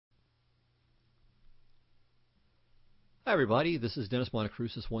Hi everybody, this is Dennis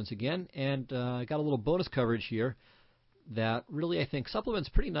Monokroussos once again, and I got a little bonus coverage here that really I think supplements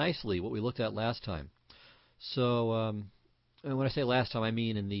pretty nicely what we looked at last time. And when I say last time, I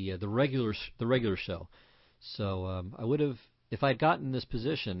mean in the regular show. I would have, if I'd gotten this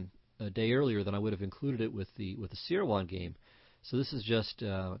position a day earlier, then I would have included it with the Sirwan game. So this is just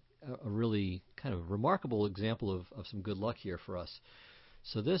a really kind of remarkable example of some good luck here for us.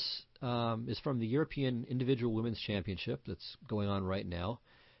 So this is from the European Individual Women's Championship that's going on right now.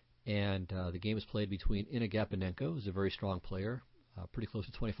 And the game is played between Ina Gapanenko, who's a very strong player, pretty close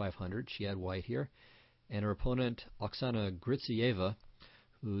to 2,500. She had white here. And her opponent, Oksana Gritsieva,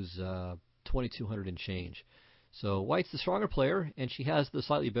 who's 2,200 and change. So white's the stronger player, and she has the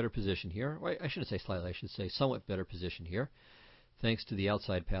slightly better position here. Well, I shouldn't say slightly, I should say somewhat better position here, thanks to the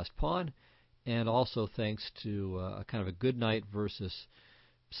outside passed pawn, and also thanks to a kind of a good knight versus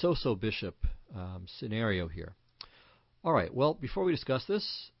so-so bishop scenario here. All right, well, before we discuss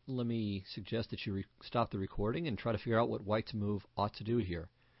this, let me suggest that you stop the recording and try to figure out what white to move ought to do here,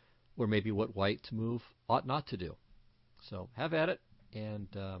 or maybe what white to move ought not to do. So have at it, and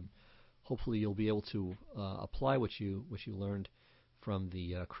hopefully you'll be able to apply what you learned from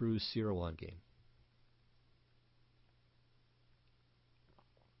the Monokroussos game.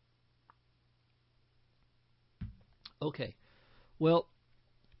 Okay, well,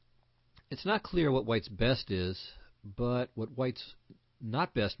 it's not clear what white's best is, but what white's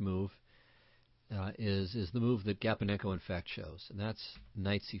not best move is the move that Gapanenko in fact chose, and that's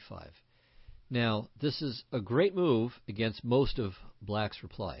knight c5. Now, this is a great move against most of black's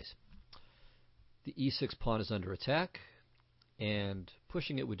replies. The e6 pawn is under attack, and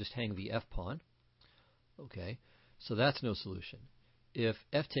pushing it would just hang the f pawn. Okay, so that's no solution. If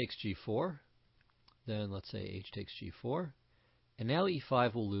f takes g4, then let's say h takes g4, and now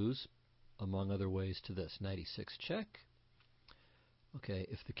e5 will lose, among other ways, to this. Knight e6 check. Okay,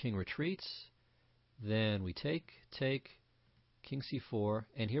 if the king retreats, then we take, king c4,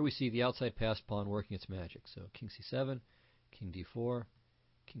 and here we see the outside passed pawn working its magic. So king c7, king d4,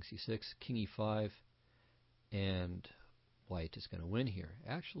 king c6, king e5, and white is going to win here.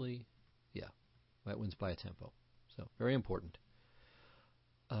 Actually, yeah, white wins by a tempo. So very important.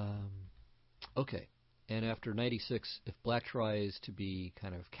 Okay, and after knight e6, if black tries to be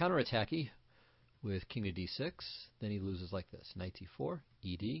kind of counterattacky with king to d6, then he loses like this. Knight d4,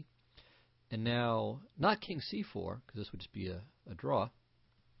 ed, and now not king c4, because this would just be a draw,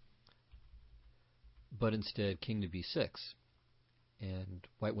 but instead king to b6. And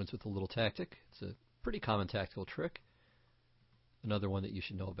white wins with a little tactic. It's a pretty common tactical trick. Another one that you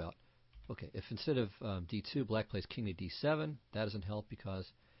should know about. Okay, if instead of d2, black plays king to d7, that doesn't help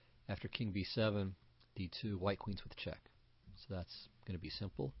because after king b7, d2, white queens with check. So that's going to be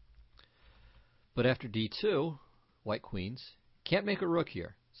simple. But after d2, white queens, can't make a rook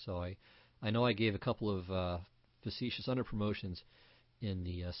here. So I know I gave a couple of facetious under promotions in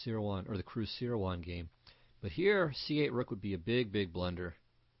the Sirwan or the Monokroussos game. But here, c8 rook would be a big blunder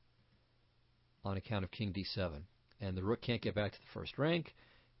on account of king d7. And the rook can't get back to the first rank,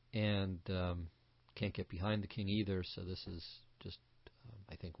 and can't get behind the king either, so this is just,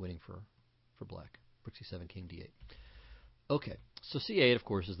 I think, winning for black. Rook c7, king d8. Okay, so c8, of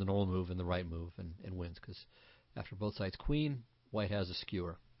course, is the normal move and the right move, and wins, because after both sides queen, white has a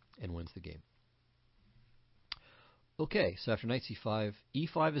skewer and wins the game. Okay, so after knight c5,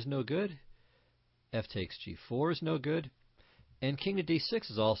 e5 is no good, f takes g4 is no good, and king to d6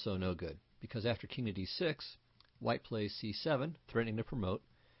 is also no good, because after king to d6, white plays c7, threatening to promote,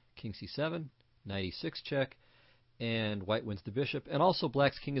 king c7, knight e6 check, and white wins the bishop, and also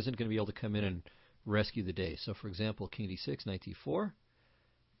black's king isn't going to be able to come in and rescue the day. So for example, king d6, knight d4,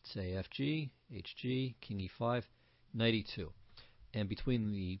 say fg, hg, king e5, knight e2. And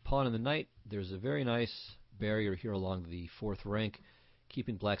between the pawn and the knight, there's a very nice barrier here along the fourth rank,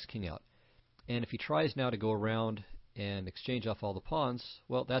 keeping black's king out. And if he tries now to go around and exchange off all the pawns,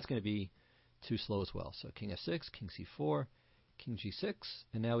 well, that's going to be too slow as well. So king f6, king c4, king g6,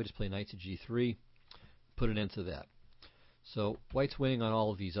 and now we just play knight to g3, put an end to that. So white's winning on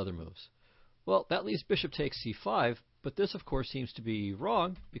all of these other moves. Well, that leaves bishop takes c5, but this, of course, seems to be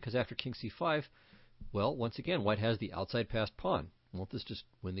wrong, because after king c5, well, once again, white has the outside passed pawn. Won't this just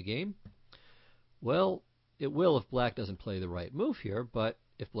win the game? Well, it will if black doesn't play the right move here, but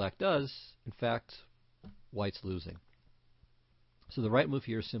if black does, in fact, white's losing. So the right move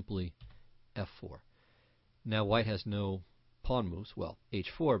here is simply f4. Now white has no pawn moves, well,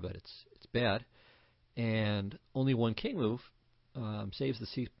 h4, but it's bad, and only one king move saves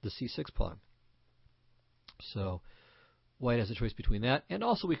the c6 pawn. So White has a choice between that, and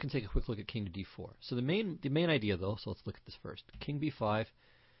also we can take a quick look at king to d4. So the main idea, though, so let's look at this first. King b5.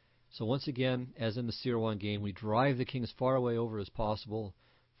 So once again, as in the C1 game, we drive the king as far away over as possible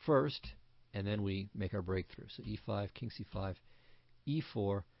first, and then we make our breakthrough. So e5, king c5,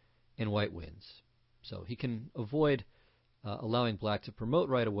 e4, and white wins. So he can avoid allowing black to promote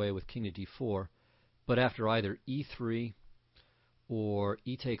right away with king to d4, but after either e3 or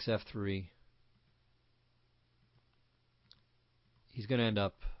e takes f3, he's going to end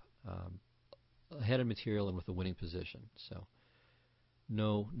up ahead of material and with a winning position. So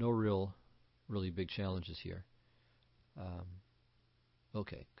no really big challenges here.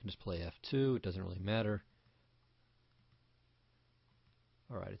 Okay, can just play f2. It doesn't really matter.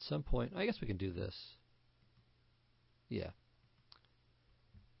 All right, at some point, I guess we can do this. Yeah.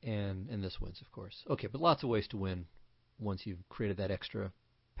 And this wins, of course. Okay, but lots of ways to win once you've created that extra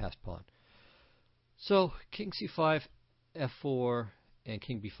passed pawn. So king c5, f4, and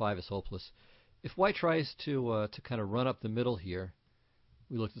king b5 is hopeless. If white tries to kind of run up the middle here,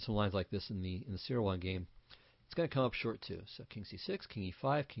 we looked at some lines like this in the C1 game, it's going to come up short too. So king c6, king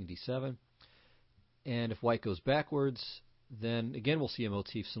e5, king d7. And if white goes backwards, then again we'll see a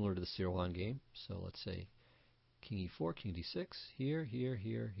motif similar to the C1 game. So let's say king e4, king d6, here, here,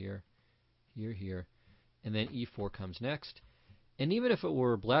 here, here, here, here. And then e4 comes next. And even if it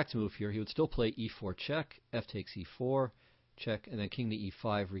were black to move here, he would still play e4 check, f takes e4, check, and then king to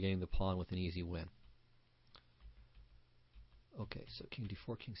e5, regaining the pawn with an easy win. Okay, so king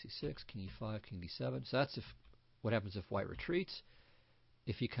d4, king c6, king e5, king d7. So that's what happens if white retreats.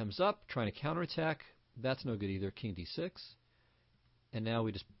 If he comes up, trying to counterattack, that's no good either. King d6. And now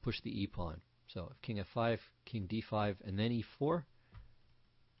we just push the e pawn. So if king f5, king d5, and then e4.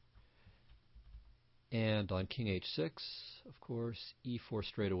 And on king h6, of course, e4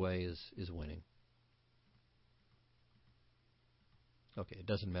 straight away is winning. Okay, it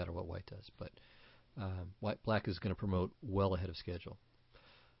doesn't matter what white does, but black is going to promote well ahead of schedule.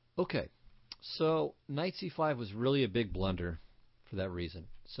 Okay, so knight c5 was really a big blunder for that reason.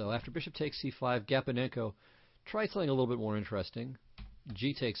 So after bishop takes c5, Gapanenko tried something a little bit more interesting.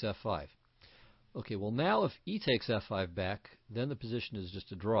 G takes f5. Okay, well now if e takes f5 back, then the position is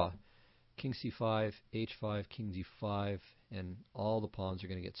just a draw. King c5, h5, king d5, and all the pawns are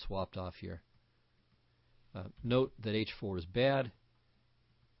going to get swapped off here. Note that h4 is bad,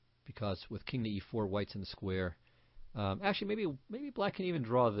 because with king to e4, white's in the square. Actually, maybe black can even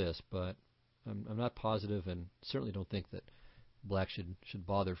draw this, but I'm not positive, and certainly don't think that black should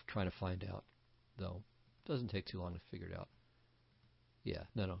bother trying to find out, though it doesn't take too long to figure it out. Yeah,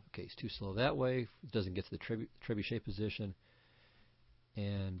 no, okay, he's too slow that way. It doesn't get to the trebuchet position.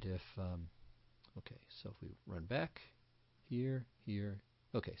 And if, okay, so if we run back, here,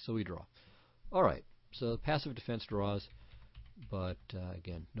 okay, so we draw. All right, so passive defense draws, but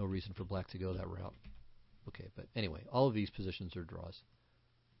again, no reason for black to go that route. Okay, but anyway, all of these positions are draws.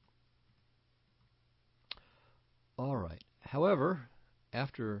 All right, however,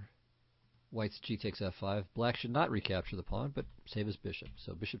 after white's g takes f5, black should not recapture the pawn, but save his bishop.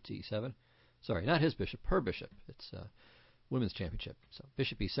 So bishop to e7. Sorry, not his bishop, her bishop. It's women's championship. So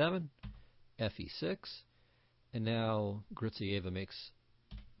bishop e7, fe6, and now Grutzieva makes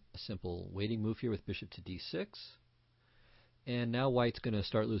a simple waiting move here with bishop to d6, and now white's going to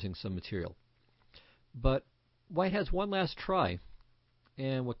start losing some material. But white has one last try,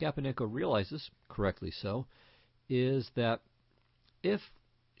 and what Gapanenko realizes, correctly so, is that if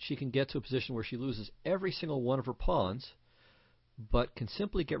she can get to a position where she loses every single one of her pawns, but can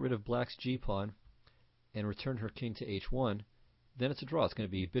simply get rid of black's g-pawn and return her king to h1, then it's a draw. It's going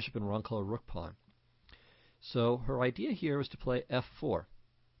to be bishop and wrong color rook pawn. So her idea here is to play f4.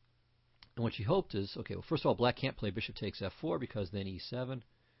 And what she hoped is, okay, well, first of all, black can't play bishop takes f4 because then e7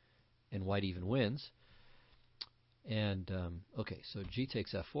 and white even wins. And, okay, so g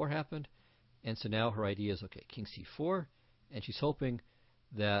takes f4 happened. And so now her idea is, okay, king c4. And she's hoping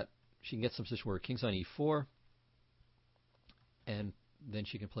that she can get some position where king's on e4. And then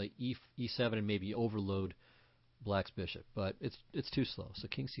she can play e7 and maybe overload black's bishop, but it's too slow. So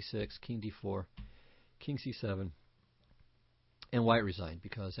king c6, king d4, king c7, and white resigned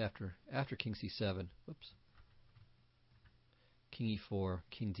because after king c7, whoops, king e4,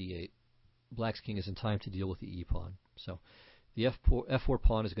 king d8, black's king is in time to deal with the e pawn. So the f4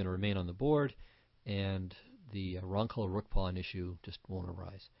 pawn is going to remain on the board, and the wrong color rook pawn issue just won't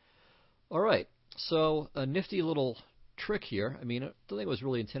arise. All right, so a nifty little trick here. I mean, I don't think it was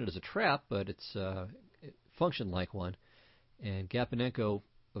really intended as a trap, but it functioned like one. And Gapanenko,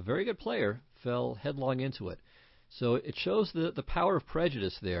 a very good player, fell headlong into it. So it shows the power of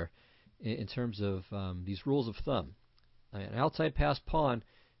prejudice there in terms of these rules of thumb. An outside passed pawn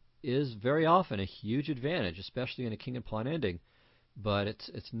is very often a huge advantage, especially in a king and pawn ending, but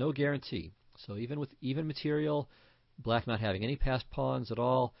it's no guarantee. So even with even material, black not having any passed pawns at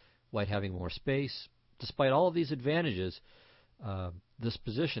all, white having more space, despite all of these advantages, this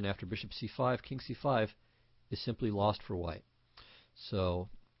position after bishop c5, king c5, is simply lost for white. So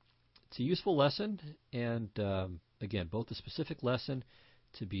it's a useful lesson, and again, both a specific lesson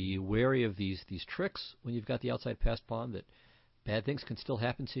to be wary of these tricks when you've got the outside passed pawn, that bad things can still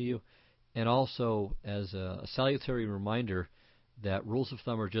happen to you, and also as a salutary reminder that rules of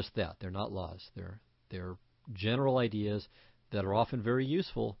thumb are just that. They're not laws. They're general ideas that are often very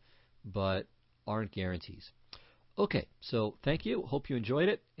useful, but aren't guarantees. Okay, so thank you. Hope you enjoyed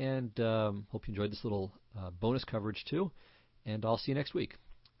it, and hope you enjoyed this little bonus coverage too. And I'll see you next week.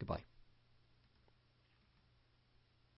 Goodbye.